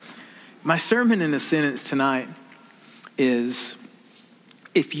My sermon in a sentence tonight is,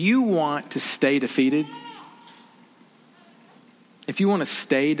 if you want to stay defeated, then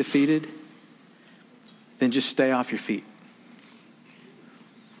just stay off your feet.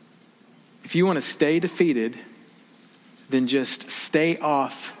 If you want to stay defeated, then just stay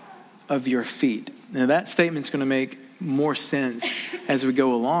off of your feet. Now that statement's going to make more sense as we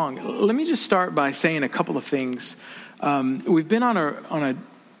go along. Let me just start by saying a couple of things. We've been on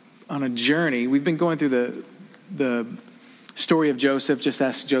a journey. We've been going through the story of Joseph. Just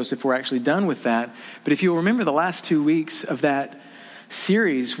ask Joseph. We're actually done with that. But if you'll remember the last 2 weeks of that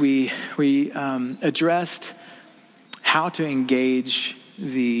series, we addressed how to engage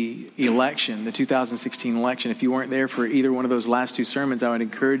the election, the 2016 election. If you weren't there for either one of those last two sermons, I would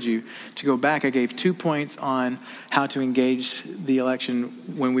encourage you to go back. I gave 2 points on how to engage the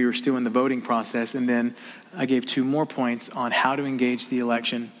election when we were still in the voting process, and then I gave 2 more points on how to engage the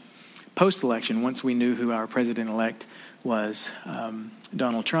election post-election once we knew who our president-elect was,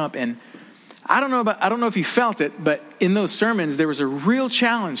 Donald Trump. And I don't know if you felt it, but in those sermons there was a real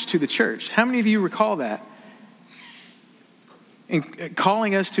challenge to the church. How many of you recall that? And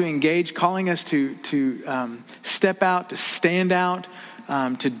calling us to engage, calling us to step out, to stand out,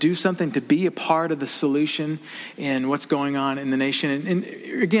 to do something, to be a part of the solution in what's going on in the nation. And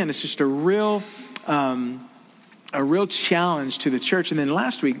again, it's just a real challenge to the church. And then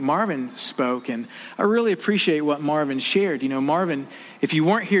last week, Marvin spoke, and I really appreciate what Marvin shared. You know, Marvin, if you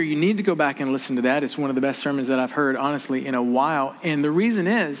weren't here, you need to go back and listen to that. It's one of the best sermons that I've heard, honestly, in a while. And the reason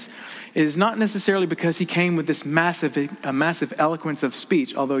is not necessarily because he came with this massive eloquence of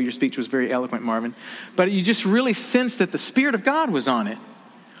speech, although your speech was very eloquent, Marvin, but you just really sensed that the Spirit of God was on it.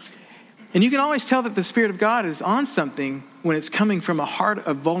 And you can always tell that the Spirit of God is on something when it's coming from a heart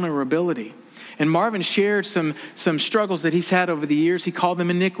of vulnerability. And Marvin shared some struggles that he's had over the years. He called them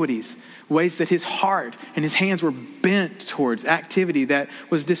iniquities, ways that his heart and his hands were bent towards activity that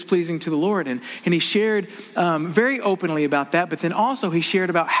was displeasing to the Lord. And he shared very openly about that, but then also he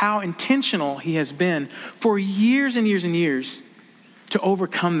shared about how intentional he has been for years and years and years to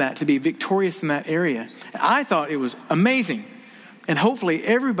overcome that, to be victorious in that area. I thought it was amazing. And hopefully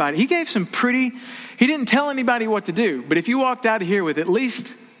everybody, he didn't tell anybody what to do, but if you walked out of here with at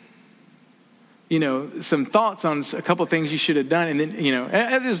least some thoughts on a couple of things you should have done. And then,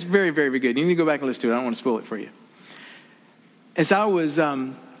 it was very, very good. You need to go back and listen to it. I don't want to spoil it for you. As I was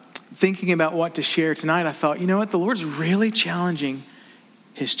thinking about what to share tonight, I thought, you know what? The Lord's really challenging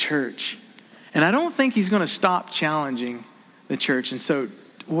his church. And I don't think he's going to stop challenging the church. And so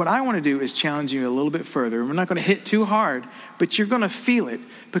what I want to do is challenge you a little bit further. We're not going to hit too hard, but you're going to feel it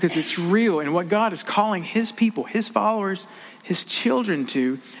because it's real. And what God is calling his people, his followers, his children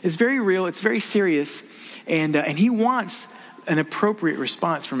to is very real. It's very serious. And he wants an appropriate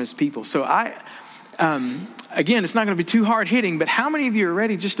response from his people. So again, it's not going to be too hard hitting, but how many of you are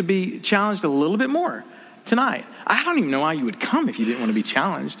ready just to be challenged a little bit more tonight? I don't even know why you would come if you didn't want to be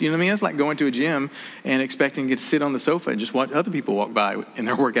challenged. You know what I mean? It's like going to a gym and expecting to get to sit on the sofa and just watch other people walk by in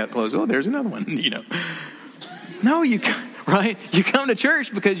their workout clothes. Oh, there's another one, No, right? You come to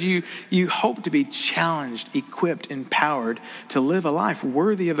church because you hope to be challenged, equipped, empowered to live a life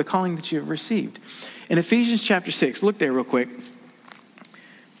worthy of the calling that you have received. In Ephesians chapter 6, look there real quick.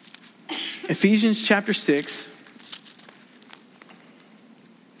 Ephesians chapter 6.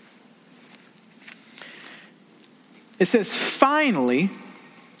 It says, finally,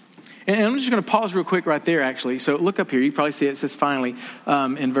 and I'm just going to pause real quick right there, actually. So look up here. You probably see it. It says, finally,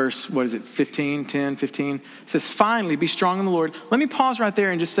 in verse, 15? It says, finally, be strong in the Lord. Let me pause right there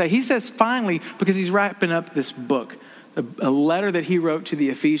and just say, he says finally because he's wrapping up this book, a letter that he wrote to the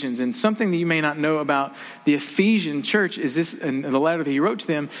Ephesians. And something that you may not know about the Ephesian church is this, and the letter that he wrote to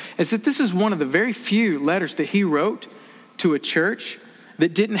them, is that this is one of the very few letters that he wrote to a church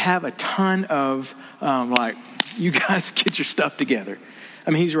that didn't have a ton of, you guys get your stuff together. I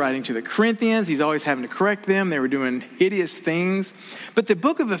mean, he's writing to the Corinthians. He's always having to correct them. They were doing hideous things. But the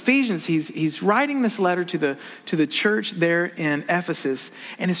book of Ephesians, he's writing this letter to the church there in Ephesus.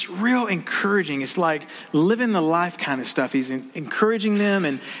 And it's real encouraging. It's like living the life kind of stuff. He's encouraging them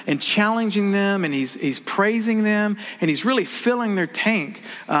and challenging them. And he's praising them. And he's really filling their tank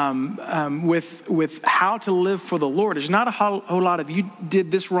with how to live for the Lord. There's not a whole lot of you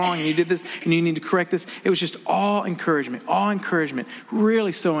did this wrong and you did this and you need to correct this. It was just all encouragement.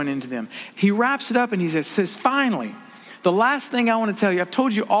 Really sowing into them. He wraps it up and he says, finally, the last thing I want to tell you, I've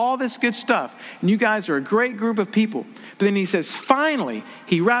told you all this good stuff and you guys are a great group of people. But then he says, finally,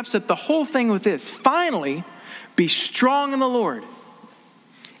 he wraps up the whole thing with this. Finally, be strong in the Lord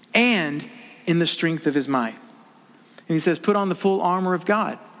and in the strength of his might. And he says, put on the full armor of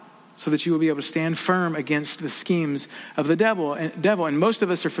God so that you will be able to stand firm against the schemes of the devil. And most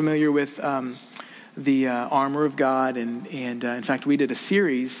of us are familiar with the armor of God. And in fact, we did a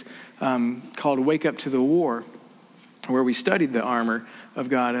series called Wake Up to the War, where we studied the armor of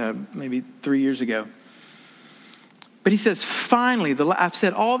God maybe 3 years ago. But he says, finally, I've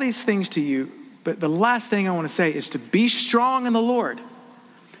said all these things to you, but the last thing I want to say is to be strong in the Lord.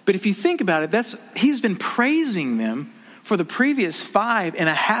 But if you think about it, he's been praising them for the previous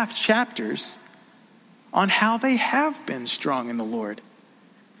 5.5 chapters on how they have been strong in the Lord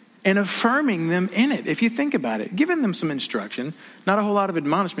and affirming them in it. If you think about it, giving them some instruction, not a whole lot of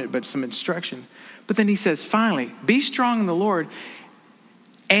admonishment, but some instruction. But then he says, finally, be strong in the Lord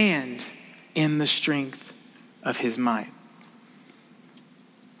and in the strength of his might.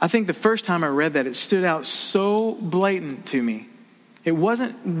 I think the first time I read that, it stood out so blatant to me. It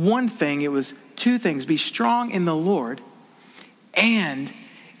wasn't one thing, it was two things. Be strong in the Lord and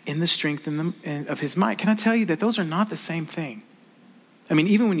in the strength of his might. Can I tell you that those are not the same thing? I mean,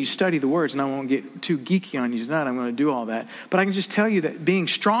 even when you study the words, and I won't get too geeky on you tonight, I'm going to do all that. But I can just tell you that being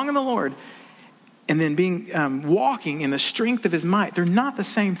strong in the Lord and then being walking in the strength of his might, they're not the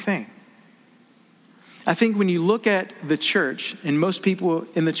same thing. I think when you look at the church and most people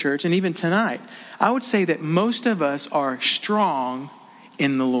in the church, and even tonight, I would say that most of us are strong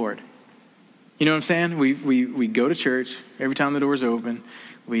in the Lord. You know what I'm saying? We go to church every time the door's open.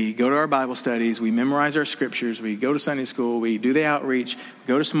 We go to our Bible studies. We memorize our scriptures. We go to Sunday school. We do the outreach. We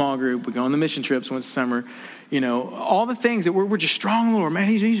go to small group. We go on the mission trips once a summer. You know, all the things that we're just strong in the Lord. Man,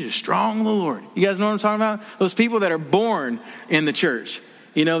 he's just strong in the Lord. You guys know what I'm talking about? Those people that are born in the church.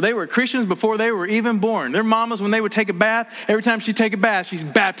 You know, they were Christians before they were even born. Their mamas, when they would take a bath, every time she'd take a bath,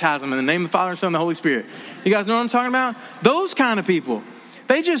 she'd baptize them in the name of the Father and Son and the Holy Spirit. You guys know what I'm talking about? Those kind of people.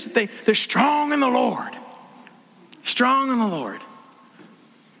 They're strong in the Lord. Strong in the Lord.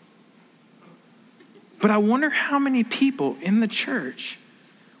 But I wonder how many people in the church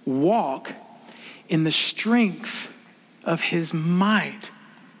walk in the strength of his might.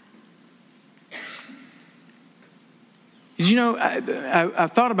 Did you know, I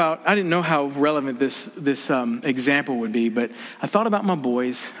thought about, I didn't know how relevant this example would be, but I thought about my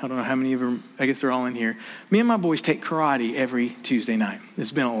boys. I don't know how many of them, I guess they're all in here. Me and my boys take karate every Tuesday night.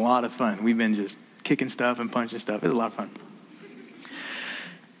 It's been a lot of fun. We've been just kicking stuff and punching stuff. It's a lot of fun.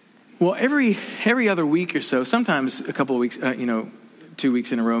 Well, every other week or so, sometimes a couple of weeks, 2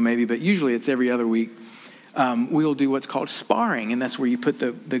 weeks in a row maybe, but usually it's every other week. We'll do what's called sparring, and that's where you put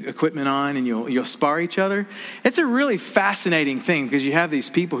the equipment on and you'll spar each other. It's a really fascinating thing because you have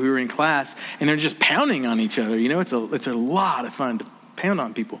these people who are in class and they're just pounding on each other. You know, it's a lot of fun to pound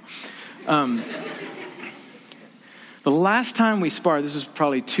on people. The last time we sparred, this was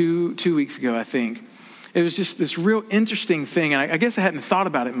probably two weeks ago, I think. It was just this real interesting thing, and I guess I hadn't thought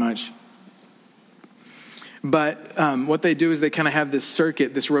about it much. But what they do is they kind of have this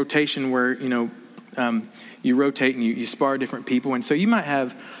circuit, this rotation where, you rotate and you spar different people. And so you might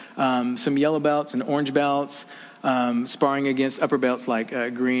have some yellow belts and orange belts sparring against upper belts like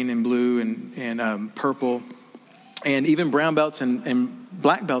green and blue and purple. And even brown belts and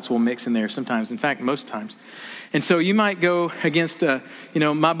black belts will mix in there sometimes. In fact, most times. And so you might go against,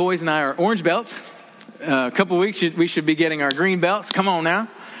 my boys and I are orange belts. A couple of weeks, we should be getting our green belts. Come on now.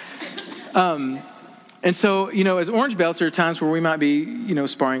 And so, as orange belts, there are times where we might be,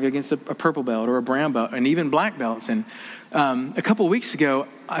 sparring against a purple belt or a brown belt and even black belts. And a couple of weeks ago,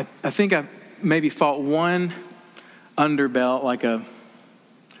 I think I maybe fought one underbelt, like a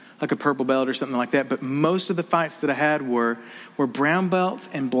purple belt or something like that. But most of the fights that I had were brown belts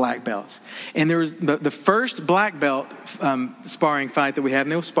and black belts. And there was the first black belt sparring fight that we had,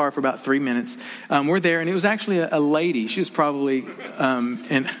 and they'll spar for about 3 minutes. We're there, and it was actually a lady. She was probably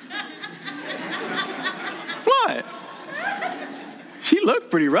What? She looked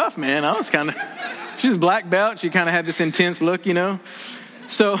pretty rough, man. She was black belt. She kind of had this intense look,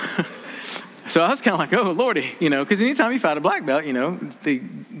 So I was kind of like, oh, Lordy, because anytime you fight a black belt, they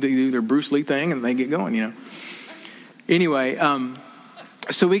do their Bruce Lee thing and they get going, Anyway,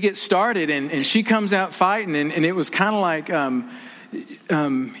 so we get started and she comes out fighting and it was kind of like, how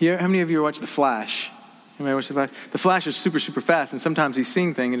many of you watch The Flash? Anybody watch The Flash? The Flash is super, super fast, and sometimes he's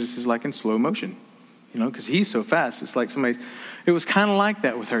seeing things and it's just like in slow motion. Because he's so fast. It's like it was kind of like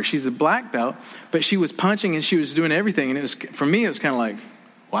that with her. She's a black belt, but she was punching and she was doing everything. And for me, it was kind of like,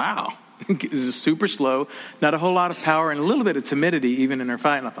 wow, this is super slow, not a whole lot of power and a little bit of timidity even in her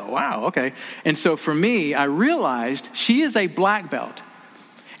fight. And I thought, wow, okay. And so for me, I realized she is a black belt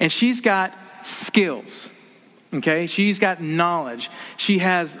and she's got skills. Okay, she's got knowledge. She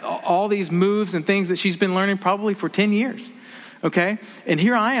has all these moves and things that she's been learning probably for 10 years. okay? And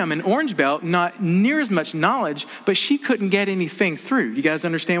here I am, an orange belt, not near as much knowledge, but she couldn't get anything through. You guys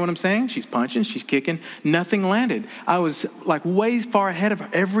understand what I'm saying? She's punching, she's kicking, nothing landed. I was like way far ahead of her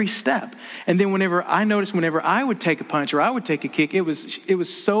every step. And then whenever I would take a punch or I would take a kick, it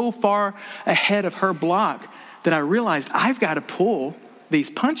was so far ahead of her block that I realized I've got to pull these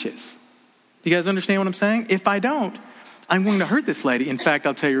punches. You guys understand what I'm saying? If I don't, I'm going to hurt this lady. In fact,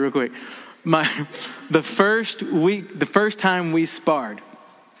 I'll tell you real quick. The first time we sparred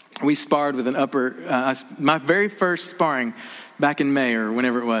with an upper, my very first sparring back in May or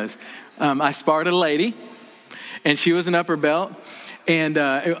whenever it was, I sparred a lady and she was an upper belt. And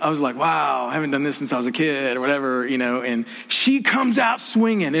I was like, wow, I haven't done this since I was a kid or whatever, and she comes out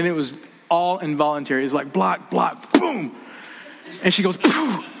swinging and it was all involuntary. It was like block, boom. And she goes,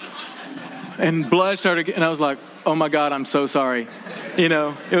 poof. And blood started, and I was like, oh my God, I'm so sorry. It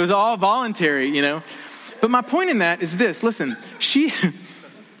was all voluntary, But my point in that is this. Listen,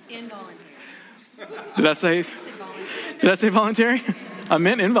 Involuntary. Did I say voluntary? I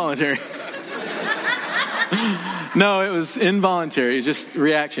meant involuntary. No, it was involuntary, just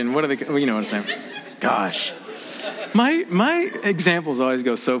reaction. What are they, you know what I'm saying? Gosh. My examples always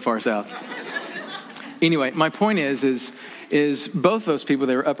go so far south. Anyway, my point is both those people,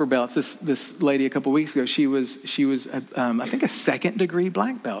 they were upper belts. This lady a couple weeks ago, she was I think a 2nd degree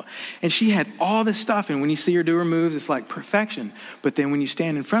black belt, and she had all this stuff. And when you see her do her moves, it's like perfection. But then when you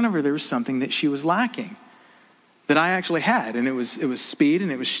stand in front of her, there was something that she was lacking that I actually had, and it was speed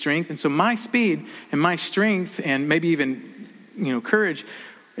and it was strength. And so my speed and my strength and maybe even courage,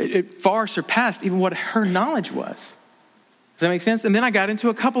 it far surpassed even what her knowledge was. Does that make sense? And then I got into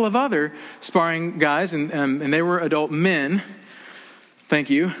a couple of other sparring guys, and they were adult men. Thank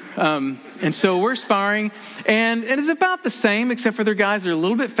you. And so we're sparring, and it's about the same, except for their guys are a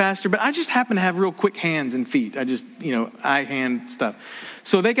little bit faster, but I just happen to have real quick hands and feet. I just, eye, hand stuff.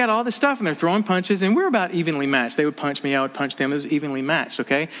 So they got all this stuff, and they're throwing punches, and we're about evenly matched. They would punch me, I would punch them. It was evenly matched,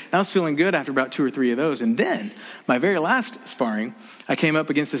 okay? And I was feeling good after about 2 or 3 of those. And then, my very last sparring, I came up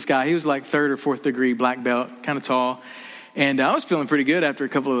against this guy. He was like 3rd or 4th degree black belt, kind of tall. And I was feeling pretty good after a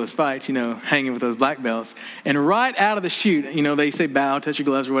couple of those fights, hanging with those black belts. And right out of the chute, they say bow, touch your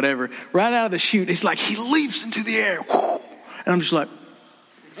gloves or whatever. Right out of the chute, it's like he leaps into the air. And I'm just like,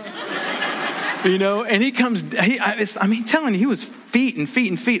 and he comes, telling you, he was feet and feet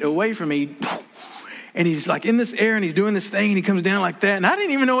and feet away from me. And he's like in this air and he's doing this thing and he comes down like that. And I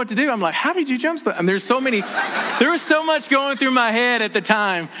didn't even know what to do. I'm like, how did you jump? There was so much going through my head at the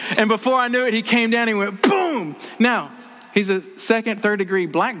time. And before I knew it, he came down and he went boom. Now, he's a 2nd, 3rd degree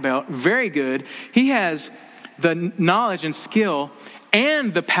black belt. Very good. He has the knowledge and skill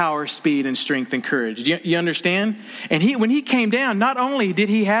and the power, speed, and strength and courage. Do you understand? And when he came down, not only did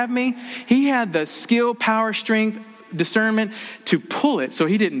he have me, he had the skill, power, strength, discernment to pull it. So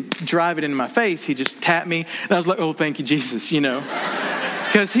he didn't drive it into my face. He just tapped me. And I was like, oh, thank you, Jesus,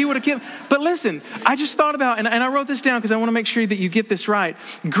 because he would have killed. But listen, I just thought about, and I wrote this down because I want to make sure that you get this right.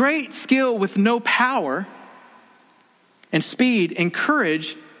 Great skill with no power and speed and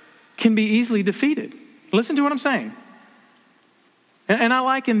courage can be easily defeated. Listen to what I'm saying. And I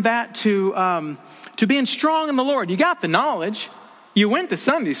liken that to being strong in the Lord. You got the knowledge. You went to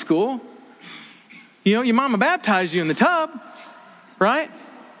Sunday school. Your mama baptized you in the tub, right?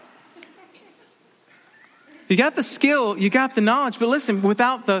 You got the skill, you got the knowledge, but listen,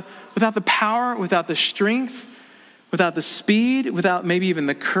 without the power, without the strength, without the speed, without maybe even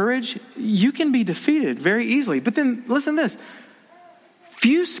the courage, you can be defeated very easily. But then listen to this.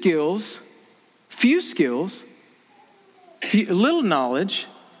 Few skills, little knowledge,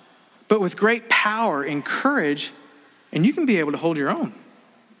 but with great power and courage, and you can be able to hold your own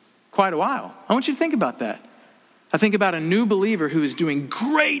quite a while. I want you to think about that. I think about a new believer who is doing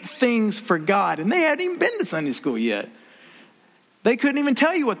great things for God, and they hadn't even been to Sunday school yet. They couldn't even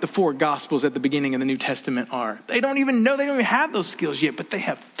tell you what the 4 Gospels at the beginning of the New Testament are. They don't even know, they don't even have those skills yet, but they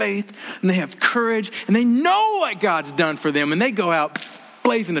have faith, and they have courage, and they know what God's done for them, and they go out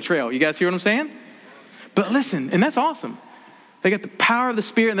blazing the trail. You guys hear what I'm saying? But listen, and that's awesome. They got the power of the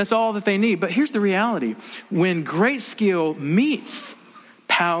Spirit, and that's all that they need. But here's the reality. When great skill meets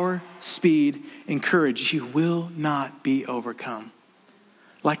power, speed, and courage, you will not be overcome.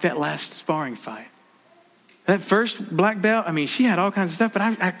 Like that last sparring fight. That first black belt, she had all kinds of stuff, but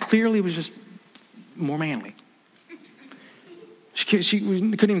I clearly was just more manly. She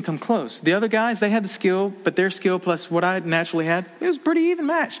couldn't even come close. The other guys, they had the skill, but their skill plus what I naturally had, it was pretty even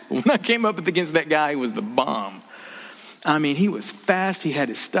matched. When I came up against that guy, he was the bomb. He was fast. He had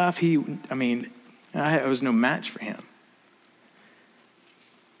his stuff. I was no match for him.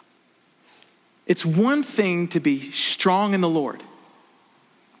 It's one thing to be strong in the Lord.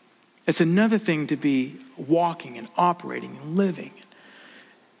 It's another thing to be walking and operating and living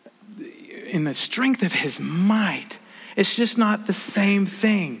in the strength of his might. It's just not the same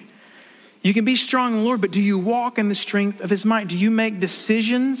thing. You can be strong in the Lord, but do you walk in the strength of his might? Do you make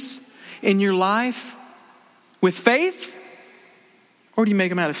decisions in your life with faith? Or do you make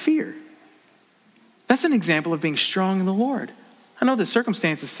them out of fear? That's an example of being strong in the Lord. I know the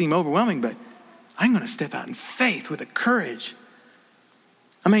circumstances seem overwhelming, but I'm going to step out in faith with a courage.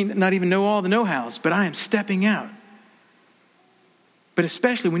 I may not even know all the know-hows, but I am stepping out. But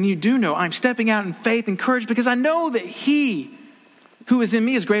especially when you do know, I'm stepping out in faith and courage because I know that he who is in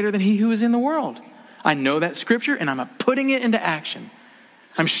me is greater than he who is in the world. I know that scripture and I'm putting it into action.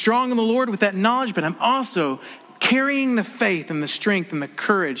 I'm strong in the Lord with that knowledge, but I'm also carrying the faith and the strength and the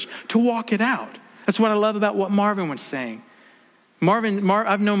courage to walk it out. That's what I love about what Marvin was saying.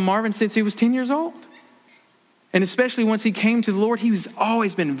 I've known Marvin since he was 10 years old. And especially once he came to the Lord, he's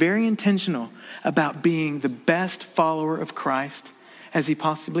always been very intentional about being the best follower of Christ as he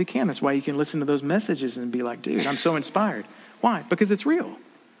possibly can. That's why you can listen to those messages and be like, dude, I'm so inspired. Why? Because it's real.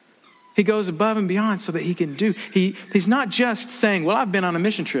 He goes above and beyond so that he can do. He's not just saying, well, I've been on a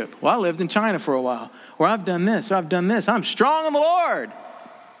mission trip. Well, I lived in China for a while. Or I've done this, or I've done this. I'm strong in the Lord.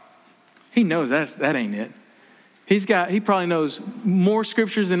 He knows that ain't it. He probably knows more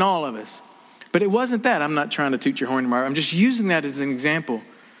scriptures than all of us. But it wasn't that. I'm not trying to toot your horn tomorrow. I'm just using that as an example.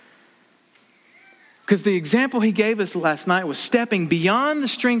 Because the example he gave us last night was stepping beyond the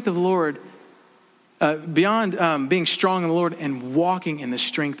strength of the Lord, beyond being strong in the Lord and walking in the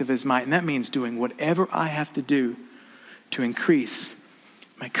strength of his might. And that means doing whatever I have to do to increase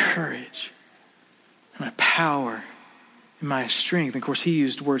my courage, my power, and my strength. And of course, he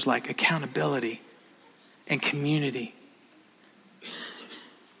used words like accountability and community.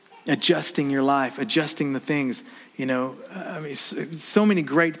 Adjusting your life, adjusting the things, so many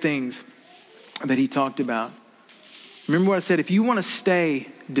great things that he talked about. Remember what I said, if you want to stay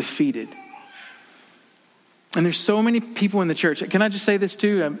defeated, and there's so many people in the church. Can I just say this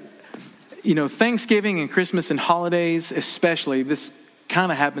too? Thanksgiving and Christmas and holidays especially, this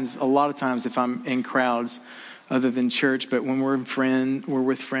kind of happens a lot of times if I'm in crowds other than church, but when we're with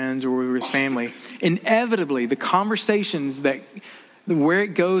friends or we're with family, inevitably the conversations where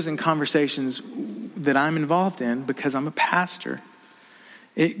it goes in conversations that I'm involved in, because I'm a pastor,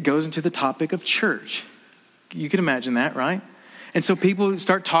 it goes into the topic of church. You can imagine that, right? And so people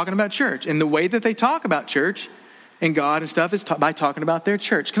start talking about church. And the way that they talk about church and God and stuff is by talking about their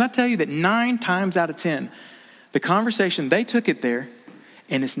church. Can I tell you that 9 times out of 10, the conversation, they took it there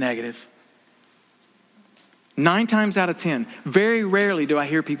and it's negative. 9 times out of 10, very rarely do I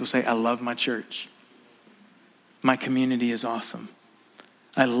hear people say, I love my church. My community is awesome.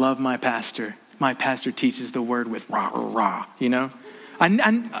 I love my pastor. My pastor teaches the word with rah, rah, rah,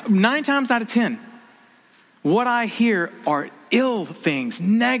 9 times out of 10, what I hear are ill things,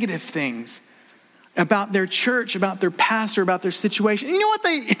 negative things about their church, about their pastor, about their situation. And you know what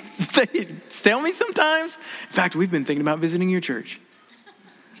they tell me sometimes? In fact, we've been thinking about visiting your church.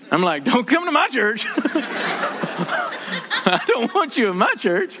 I'm like, don't come to my church. I don't want you in my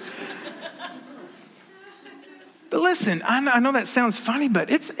church. But listen, I know that sounds funny, but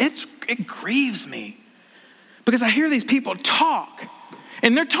it grieves me. Because I hear these people talk.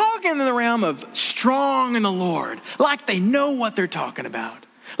 And they're talking in the realm of strong in the Lord. Like they know what they're talking about.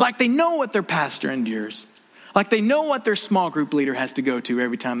 Like they know what their pastor endures. Like they know what their small group leader has to go to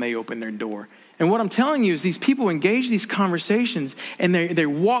every time they open their door. And what I'm telling you is these people engage these conversations and they're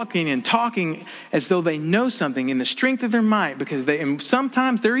walking and talking as though they know something in the strength of their might, because and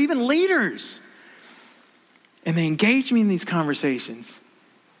sometimes they're even leaders. And they engage me in these conversations.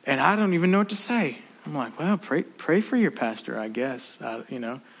 And I don't even know what to say. I'm like, well, pray for your pastor, I guess.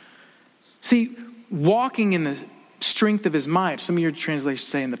 See, walking in the strength of his might, some of your translations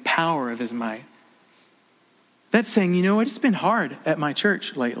say in the power of his might. That's saying, you know what, it's been hard at my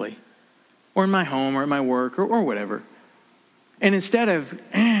church lately. Or in my home or at my work or whatever. And instead of,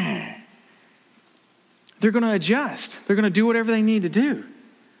 they're going to adjust. They're going to do whatever they need to do.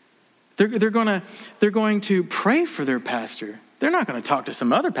 They're going to pray for their pastor. They're not going to talk to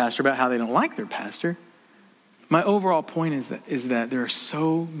some other pastor about how they don't like their pastor. My overall point is that there are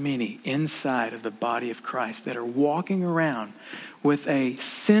so many inside of the body of Christ that are walking around with a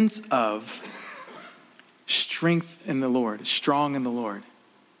sense of strength in the Lord, strong in the Lord.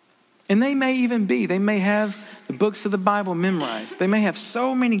 And they may have the books of the Bible memorized. They may have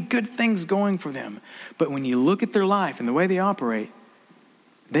so many good things going for them. But when you look at their life and the way they operate,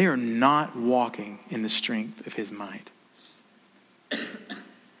 they are not walking in the strength of his might.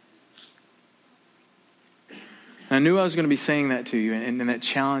 And I knew I was going to be saying that to you, and that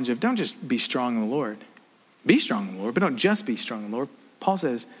challenge of don't just be strong in the Lord. Be strong in the Lord, but don't just be strong in the Lord. Paul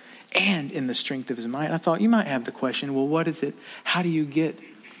says, and in the strength of his might. I thought you might have the question, well, what is it? How do you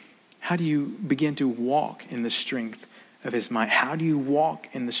begin to walk in the strength of his might? How do you walk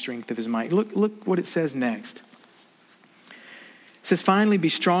in the strength of his might? Look what it says next. It says, finally, be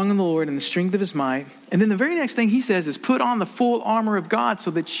strong in the Lord and the strength of his might. And then the very next thing he says is put on the full armor of God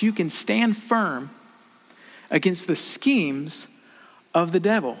so that you can stand firm against the schemes of the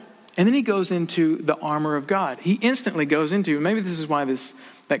devil. And then he goes into the armor of God. He instantly goes into, maybe this is why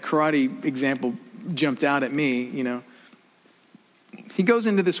that karate example jumped out at me, you know. He goes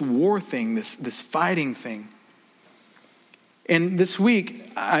into this war thing, this fighting thing. And this week,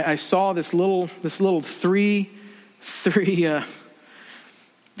 I saw this little three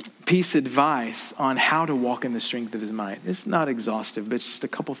piece advice on how to walk in the strength of his might. It's not exhaustive, but it's just a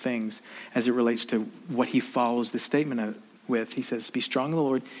couple things as it relates to what he follows the statement with. He says, be strong in the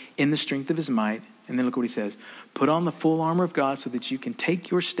Lord in the strength of his might. And then look what he says. Put on the full armor of God so that you can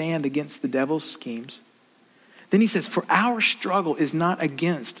take your stand against the devil's schemes. Then he says, for our struggle is not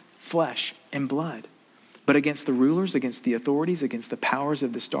against flesh and blood, but against the rulers, against the authorities, against the powers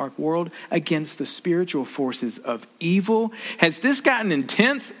of this dark world, against the spiritual forces of evil. Has this gotten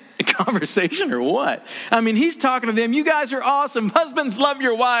intense conversation or what? I mean, he's talking to them. You guys are awesome. Husbands, love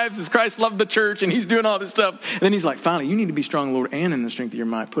your wives as Christ loved the church. And he's doing all this stuff. And then he's like, finally, you need to be strong in the Lord and in the strength of your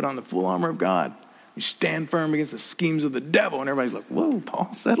might. Put on the full armor of God. You stand firm against the schemes of the devil. And everybody's like, whoa,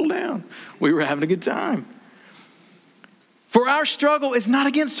 Paul, settle down. We were having a good time. For our struggle is not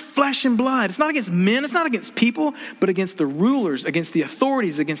against flesh and blood. It's not against men. It's not against people, but against the rulers, against the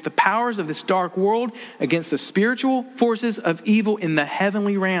authorities, against the powers of this dark world, against the spiritual forces of evil in the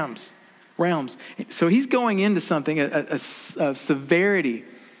heavenly realms. So he's going into something, a severity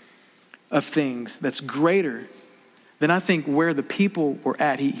of things that's greater than I think where the people were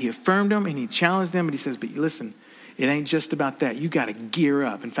at. He affirmed them and he challenged them, but he says, but listen, it ain't just about that. You got to gear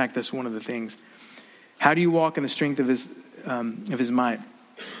up. In fact, that's one of the things. How do you walk in the strength of his might?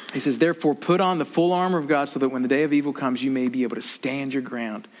 He says, therefore, put on the full armor of God so that when the day of evil comes, you may be able to stand your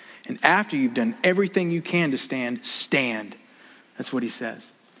ground. And after you've done everything you can to stand. That's what he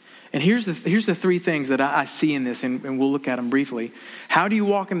says. And here's the three things that I see in this, and we'll look at them briefly. How do you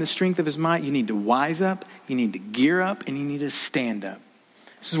walk in the strength of his might? You need to wise up, you need to gear up, and you need to stand up.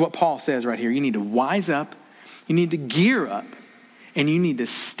 This is what Paul says right here. You need to wise up, you need to gear up, and you need to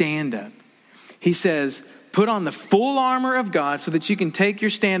stand up. He says, put on the full armor of God so that you can take your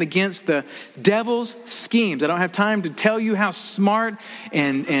stand against the devil's schemes. I don't have time to tell you how smart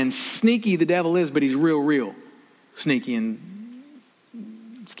and sneaky the devil is, but he's real sneaky and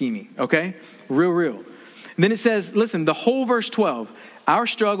scheming, okay? Real. And then it says, listen, the whole verse 12, our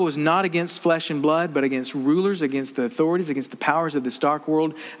struggle is not against flesh and blood, but against rulers, against the authorities, against the powers of this dark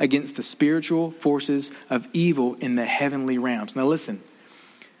world, against the spiritual forces of evil in the heavenly realms. Now listen,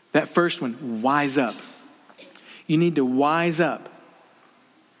 that first one, wise up. You need to wise up.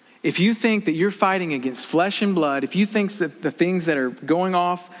 If you think that you're fighting against flesh and blood, if you think that the things that are going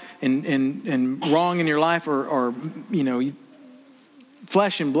off and wrong in your life are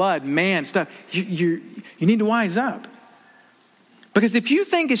flesh and blood, man, stuff, you need to wise up. Because if you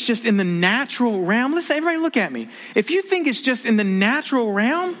think it's just in the natural realm, let's say, everybody look at me. If you think it's just in the natural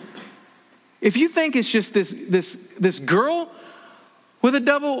realm, if you think it's just this girl with a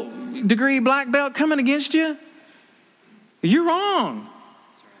double degree black belt coming against you, you're wrong.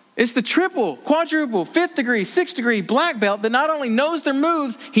 It's the triple, quadruple, 5th degree, 6th degree black belt that not only knows their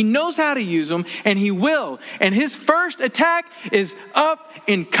moves, he knows how to use them, and he will. And his first attack is up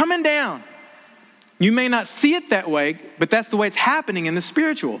and coming down. You may not see it that way, but that's the way it's happening in the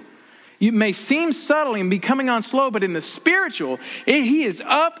spiritual. You may seem subtle and be coming on slow, but in the spiritual, he is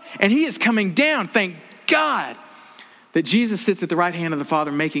up and he is coming down. Thank God that Jesus sits at the right hand of the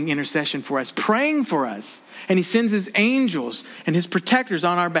Father making intercession for us, praying for us. And he sends his angels and his protectors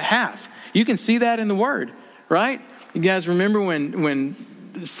on our behalf. You can see that in the Word, right? You guys remember when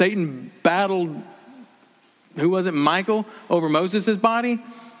Satan battled, who was it, Michael, over Moses' body?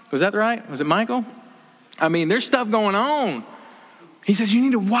 Was that right? Was it Michael? I mean, there's stuff going on. He says you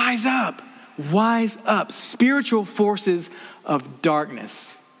need to wise up. Wise up. Spiritual forces of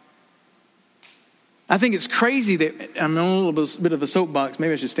darkness. I think it's crazy that, I'm on a little bit of a soapbox,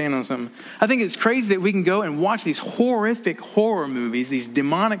 maybe I should stand on something. I think it's crazy that we can go and watch these horrific horror movies, these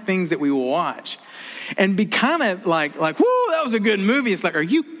demonic things that we will watch, and be kind of like, whoo, that was a good movie. It's like, are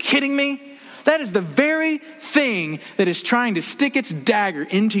you kidding me? That is the very thing that is trying to stick its dagger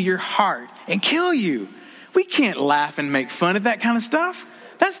into your heart and kill you. We can't laugh and make fun of that kind of stuff.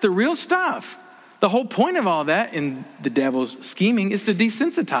 That's the real stuff. The whole point of all that in the devil's scheming is to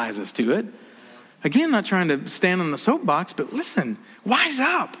desensitize us to it. Again, I'm not trying to stand on the soapbox, but listen, wise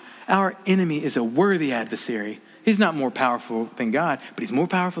up. Our enemy is a worthy adversary. He's not more powerful than God, but he's more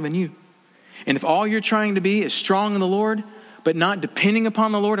powerful than you. And if all you're trying to be is strong in the Lord, but not depending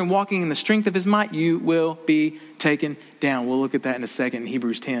upon the Lord and walking in the strength of his might, you will be taken down. We'll look at that in a second in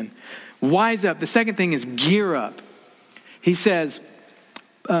Hebrews 10. Wise up. The second thing is gear up. He says,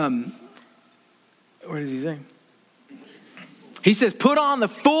 what does he say? He says, put on the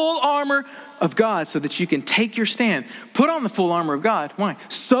full armor of God so that you can take your stand. Put on the full armor of God. Why?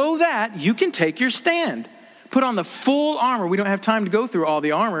 So that you can take your stand. Put on the full armor. We don't have time to go through all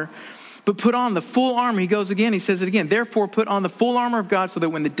the armor, but put on the full armor. He goes again. He says it again. Therefore, put on the full armor of God so that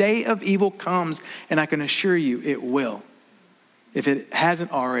when the day of evil comes, and I can assure you it will. If it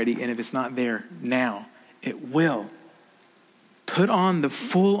hasn't already, and if it's not there now, it will. Put on the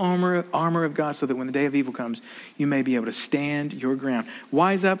full armor of God so that when the day of evil comes, you may be able to stand your ground.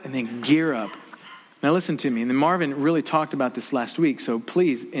 Wise up and then gear up. Now listen to me. And then Marvin really talked about this last week. So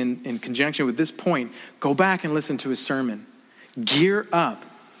please, in conjunction with this point, go back and listen to his sermon. Gear up.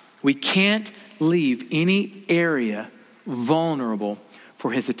 We can't leave any area vulnerable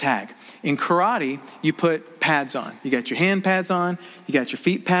for his attack. In karate, you put pads on. You got your hand pads on. You got your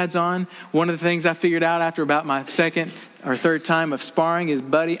feet pads on. One of the things I figured out after about my second or third time of sparring is,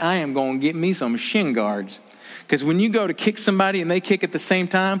 buddy, I am going to get me some shin guards. Because when you go to kick somebody and they kick at the same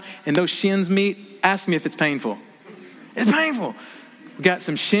time and those shins meet, ask me if it's painful. It's painful. We got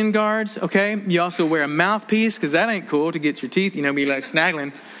some shin guards, okay? You also wear a mouthpiece because that ain't cool to get your teeth, be like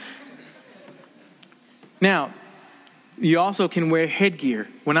snaggling. Now, you also can wear headgear.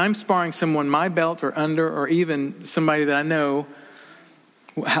 When I'm sparring someone my belt or under, or even somebody that I know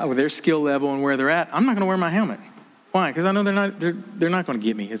with their skill level and where they're at, I'm not going to wear my helmet. Why? Because I know they're not going to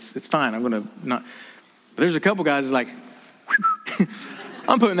get me. It's fine. I'm going to not. But there's a couple guys that's like,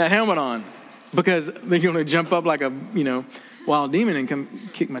 I'm putting that helmet on because they're going to jump up like a wild demon and come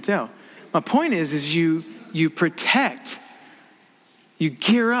kick my tail. My point is you protect. You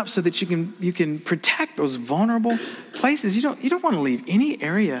gear up so that you can protect those vulnerable places. You don't want to leave any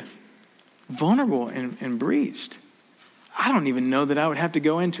area vulnerable and breached. I don't even know that I would have to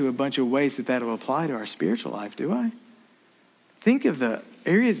go into a bunch of ways that will apply to our spiritual life, do I? Think of the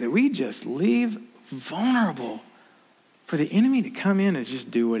areas that we just leave vulnerable for the enemy to come in and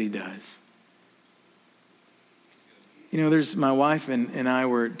just do what he does. There's my wife and I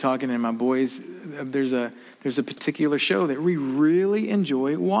were talking, and my boys, there's a particular show that we really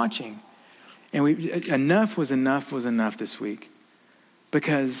enjoy watching. And enough was enough this week.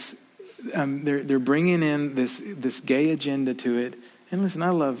 Because they're bringing in this gay agenda to it. And listen, I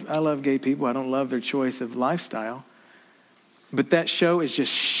love gay people. I don't love their choice of lifestyle. But that show is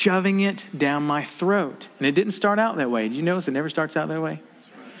just shoving it down my throat. And it didn't start out that way. Did you notice it never starts out that way?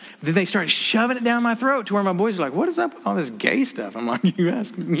 Then they started shoving it down my throat to where my boys are like, what is up with all this gay stuff? I'm like, you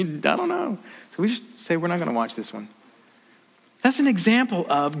ask me, I don't know. So we just say, we're not going to watch this one. That's an example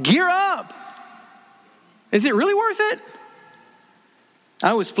of gear up. Is it really worth it?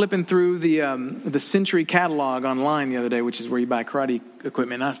 I was flipping through the Century catalog online the other day, which is where you buy karate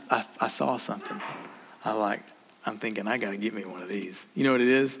equipment. And I saw something. I'm thinking, I got to get me one of these. You know what it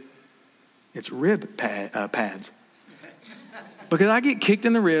is? It's rib pads. Because I get kicked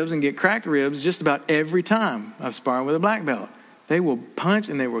in the ribs and get cracked ribs just about every time I'm sparring with a black belt. They will punch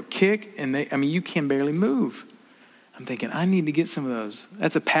and they will kick and you can barely move. I'm thinking, I need to get some of those.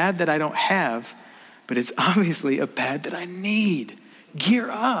 That's a pad that I don't have, but it's obviously a pad that I need. Gear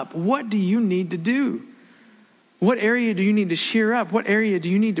up. What do you need to do? What area do you need to shear up? What area do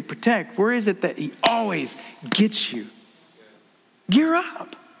you need to protect? Where is it that he always gets you? Gear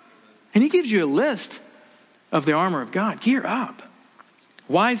up. And he gives you a list of the armor of God. Gear up.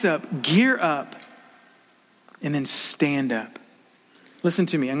 Wise up. Gear up. And then stand up. Listen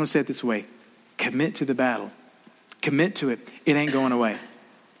to me. I'm going to say it this way. Commit to the battle. Commit to it. It ain't going away.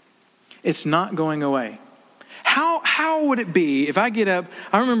 It's not going away. How would it be if I get up?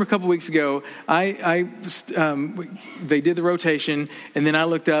 I remember a couple weeks ago, they did the rotation, and then I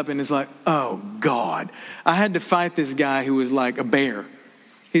looked up and it's like, oh God, I had to fight this guy who was like a bear.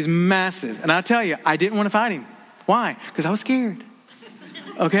 He's massive, and I tell you, I didn't want to fight him. Why? Because I was scared.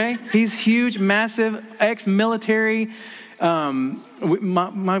 Okay, he's huge, massive, ex-military.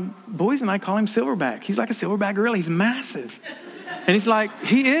 My boys and I call him Silverback. He's like a silverback gorilla. He's massive. And he's like,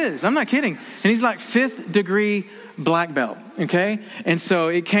 he is. I'm not kidding. And he's like 5th degree black belt. Okay. And so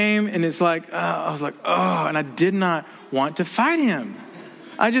it came and it's like, I was like, oh, and I did not want to fight him.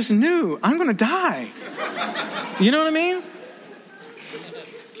 I just knew I'm going to die. You know what I mean?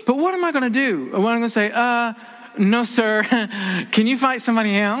 But what am I going to do? What am I going to say? No, sir. Can you fight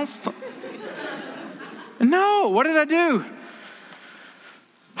somebody else? No. What did I do?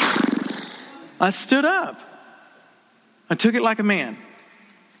 I stood up. I took it like a man.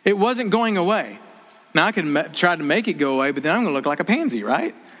 It wasn't going away. Now I could try to make it go away, but then I'm going to look like a pansy,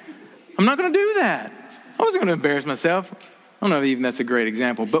 right? I'm not going to do that. I wasn't going to embarrass myself. I don't know if even that's a great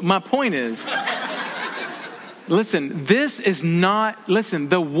example, but my point is, listen,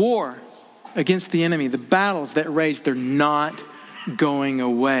 the war against the enemy, the battles that rage, they're not going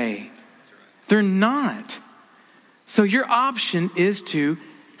away. They're not. So your option is to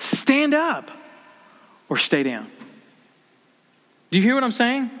stand up or stay down. Do you hear what I'm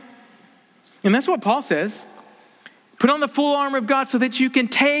saying? And that's what Paul says. Put on the full armor of God so that you can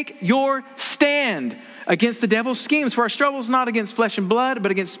take your stand against the devil's schemes. For our struggle is not against flesh and blood,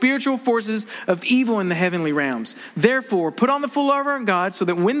 but against spiritual forces of evil in the heavenly realms. Therefore, put on the full armor of God so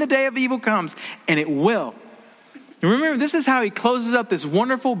that when the day of evil comes, and it will. And remember, this is how he closes up this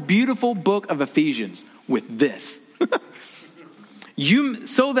wonderful, beautiful book of Ephesians with this.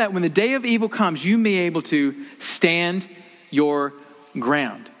 So that when the day of evil comes, you may be able to stand your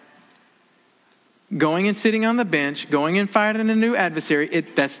ground. Going and sitting on the bench, going and fighting a new adversary,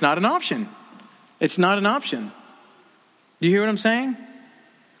 that's not an option. It's not an option. Do you hear what I'm saying?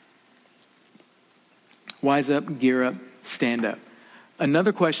 Wise up, gear up, stand up.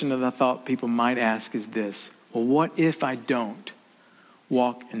 Another question that I thought people might ask is this. Well, what if I don't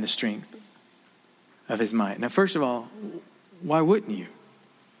walk in the strength of his might? Now, first of all, why wouldn't you?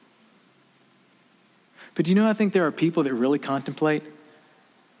 But do you know, I think there are people that really contemplate,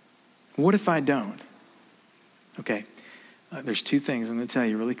 what if I don't? Okay, there's two things I'm going to tell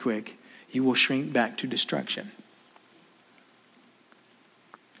you really quick. You will shrink back to destruction.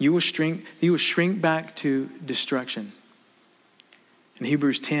 You will shrink back to destruction. In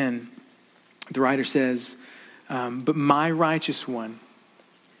Hebrews 10, the writer says, but my righteous one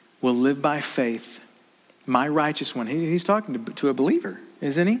will live by faith. My righteous one. He's talking to a believer,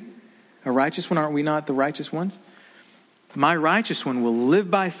 isn't he? A righteous one, aren't we not the righteous ones? My righteous one will live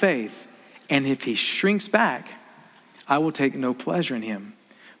by faith, and if he shrinks back, I will take no pleasure in him.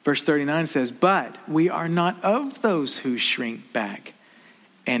 Verse 39 says, but we are not of those who shrink back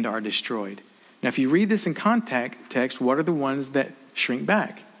and are destroyed. Now, if you read this in context, what are the ones that shrink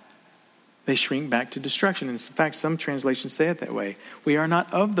back? They shrink back to destruction. And in fact, some translations say it that way. We are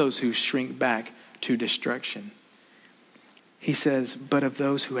not of those who shrink back to destruction. He says, but of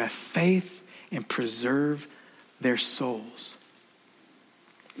those who have faith and preserve their souls.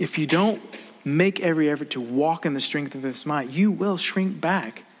 If you don't make every effort to walk in the strength of his might, you will shrink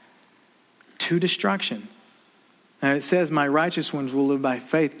back to destruction. Now it says, my righteous ones will live by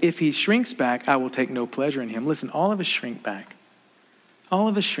faith. If he shrinks back, I will take no pleasure in him. Listen, all of us shrink back. All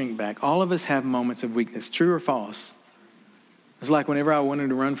of us shrink back. All of us have moments of weakness. True or false? It's like whenever I wanted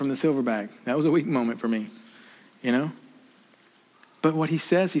to run from the silverback. That was a weak moment for me, you know? But what he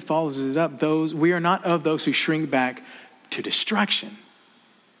says, he follows it up. We are not of those who shrink back to destruction.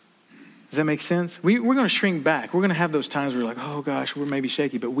 Does that make sense? We're going to shrink back. We're going to have those times where we're like, oh gosh, we're maybe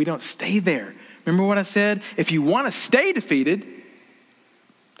shaky, but we don't stay there. Remember what I said? If you want to stay defeated,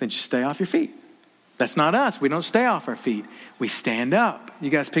 then just stay off your feet. That's not us. We don't stay off our feet. We stand up. You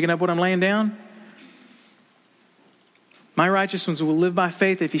guys picking up what I'm laying down? My righteous ones will live by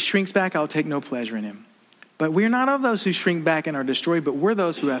faith. If he shrinks back, I'll take no pleasure in him. But we're not of those who shrink back and are destroyed, but we're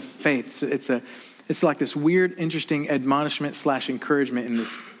those who have faith. So it's like this weird, interesting admonishment / encouragement in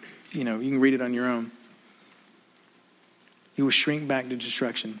this. You know, you can read it on your own. You will shrink back to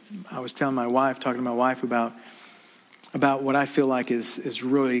destruction. I was talking to my wife about what I feel like is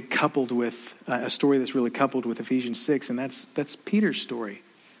really coupled with a story that's really coupled with Ephesians 6, and that's Peter's story.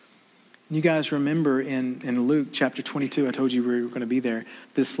 You guys remember in Luke chapter 22, I told you we were going to be there.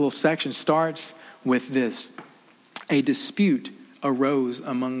 This little section starts with this. A dispute arose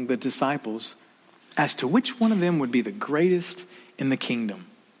among the disciples as to which one of them would be the greatest in the kingdom.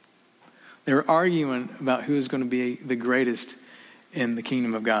 They were arguing about who is going to be the greatest in the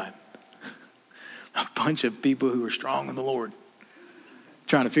kingdom of God. A bunch of people who are strong in the Lord.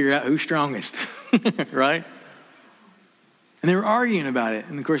 Trying to figure out who's strongest. Right? And they were arguing about it.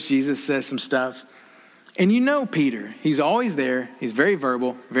 And of course, Jesus says some stuff. And you know Peter. He's always there. He's very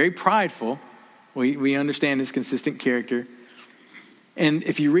verbal, very prideful. We understand his consistent character. And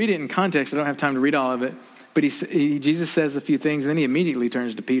if you read it in context, I don't have time to read all of it. But Jesus says a few things. And then he immediately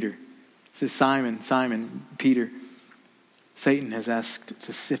turns to Peter. He says, Simon, Simon, Peter, Satan has asked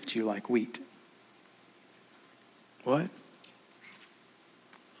to sift you like wheat. What?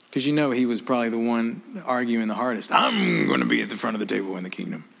 Because you know he was probably the one arguing the hardest. I'm going to be at the front of the table in the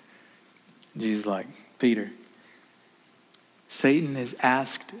kingdom. Jesus is like, Peter, Satan has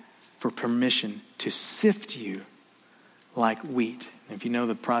asked for permission to sift you like wheat. And if you know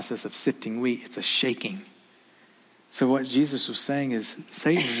the process of sifting wheat, it's a shaking. So what Jesus was saying is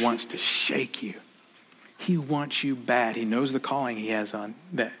Satan wants to shake you. He wants you bad. He knows the calling he has on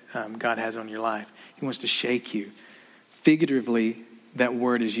that God has on your life. He wants to shake you. Figuratively, that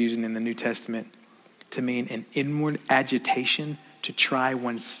word is used in the New Testament to mean an inward agitation to try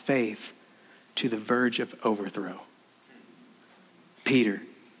one's faith to the verge of overthrow. Peter,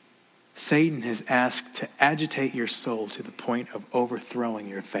 Satan has asked to agitate your soul to the point of overthrowing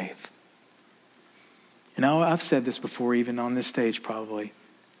your faith. And I've said this before, even on this stage probably,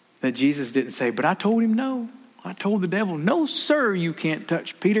 that Jesus didn't say, but I told him no. I told the devil, no, sir, you can't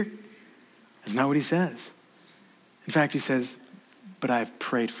touch Peter. That's not what he says. In fact, he says, but I have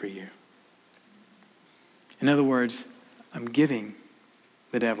prayed for you. In other words, I'm giving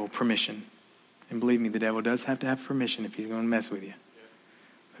the devil permission. And believe me, the devil does have to have permission if he's going to mess with you.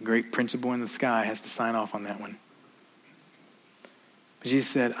 The great principal in the sky has to sign off on that one. But Jesus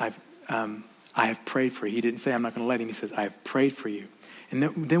said, I have prayed for you. He didn't say, I'm not going to let him. He says, I have prayed for you. And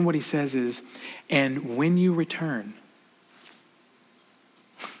then what he says is, and when you return.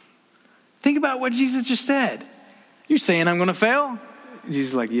 Think about what Jesus just said. You're saying I'm going to fail?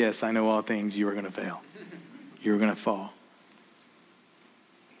 Jesus is like, yes, I know all things. You are going to fail. You're going to fall.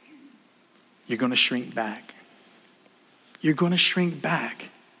 You're going to shrink back. You're going to shrink back.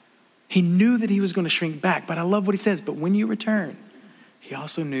 He knew that he was going to shrink back, but I love what he says. But when you return, he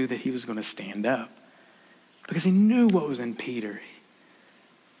also knew that he was going to stand up because he knew what was in Peter.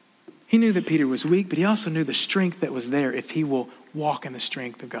 He knew that Peter was weak, but he also knew the strength that was there if he will walk in the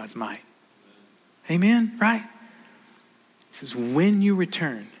strength of God's might. Amen? Right? He says, when you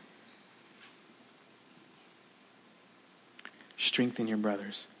return, strengthen your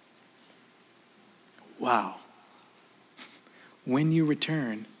brothers. Wow. When you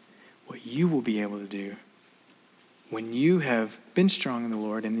return, what you will be able to do when you have been strong in the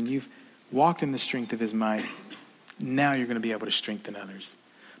Lord and then you've walked in the strength of his might, now you're going to be able to strengthen others.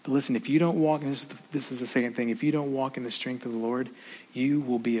 But listen, if you don't walk, and this is the second thing, if you don't walk in the strength of the Lord, you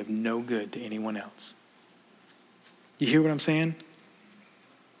will be of no good to anyone else. You hear what I'm saying?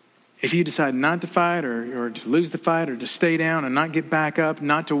 If you decide not to fight or to lose the fight or to stay down and not get back up,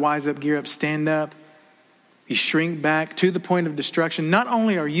 not to wise up, gear up, stand up, you shrink back to the point of destruction. Not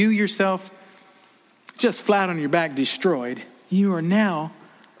only are you yourself just flat on your back destroyed, you are now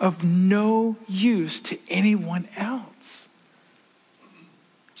of no use to anyone else.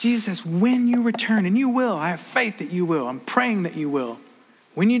 Jesus says, when you return, and you will, I have faith that you will. I'm praying that you will.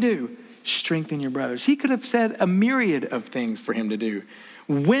 When you do, strengthen your brothers. He could have said a myriad of things for him to do.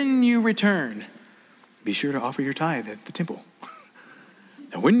 When you return, be sure to offer your tithe at the temple.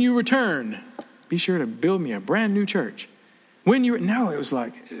 And when you return, be sure to build me a brand new church. No, it was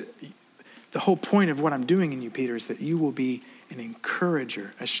like, the whole point of what I'm doing in you, Peter, is that you will be an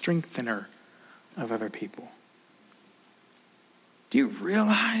encourager, a strengthener of other people. Do you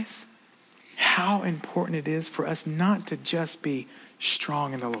realize how important it is for us not to just be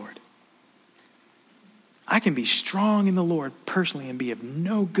strong in the Lord? I can be strong in the Lord personally and be of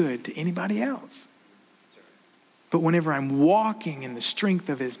no good to anybody else. But whenever I'm walking in the strength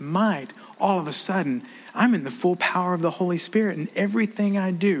of his might, all of a sudden, I'm in the full power of the Holy Spirit. And everything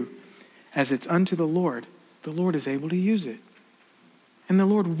I do, as it's unto the Lord is able to use it. And the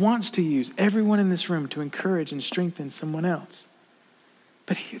Lord wants to use everyone in this room to encourage and strengthen someone else.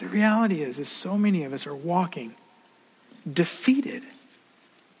 But the reality is so many of us are walking defeated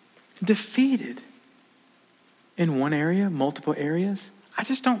in one area, multiple areas. I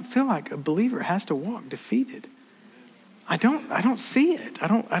just don't feel like a believer has to walk defeated. I don't see it.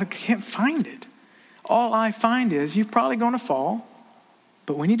 I can't find it. All I find is you're probably going to fall,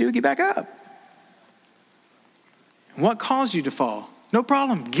 but when you do, get back up. And what caused you to fall? No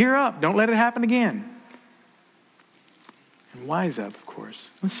problem. Gear up. Don't let it happen again. And wise up, of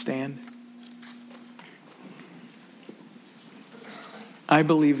course. Let's stand. I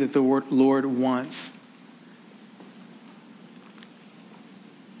believe that the Lord wants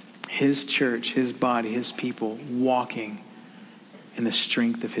his church, his body, his people walking in the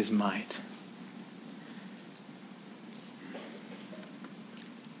strength of his might.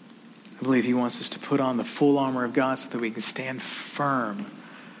 I believe he wants us to put on the full armor of God so that we can stand firm,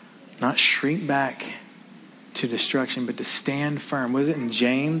 not shrink back to destruction, but to stand firm. Was it in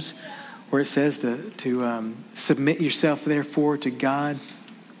James where it says to submit yourself therefore to God,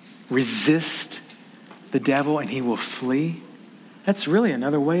 resist the devil and he will flee? That's really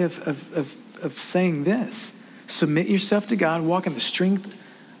another way of saying this. Submit yourself to God, walk in the strength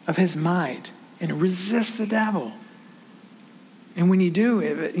of his might and resist the devil. And when you do,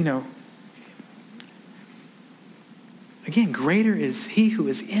 again, greater is he who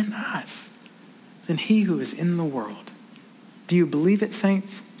is in us than he who is in the world. Do you believe it,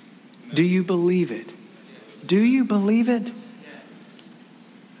 saints? Do you believe it? Do you believe it?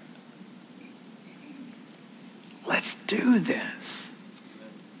 Let's do this.